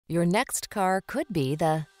Your next car could be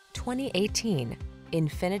the 2018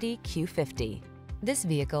 INFINITI Q50. This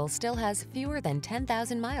vehicle still has fewer than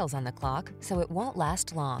 10,000 miles on the clock, so it won't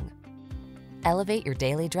last long. Elevate your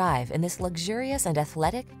daily drive in this luxurious and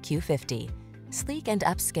athletic Q50. Sleek and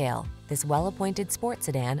upscale, this well-appointed sports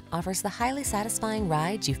sedan offers the highly satisfying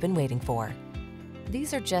ride you've been waiting for.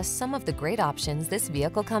 These are just some of the great options this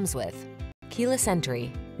vehicle comes with: keyless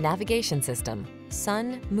entry, navigation system,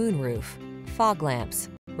 sun, moonroof, fog lamps,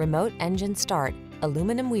 remote engine start,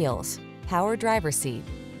 aluminum wheels, power driver seat,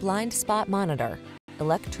 blind spot monitor,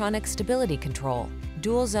 electronic stability control,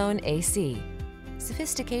 dual zone AC.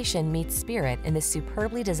 Sophistication meets spirit in this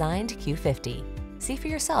superbly designed Q50. See for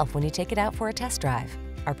yourself when you take it out for a test drive.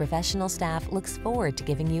 Our professional staff looks forward to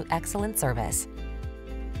giving you excellent service.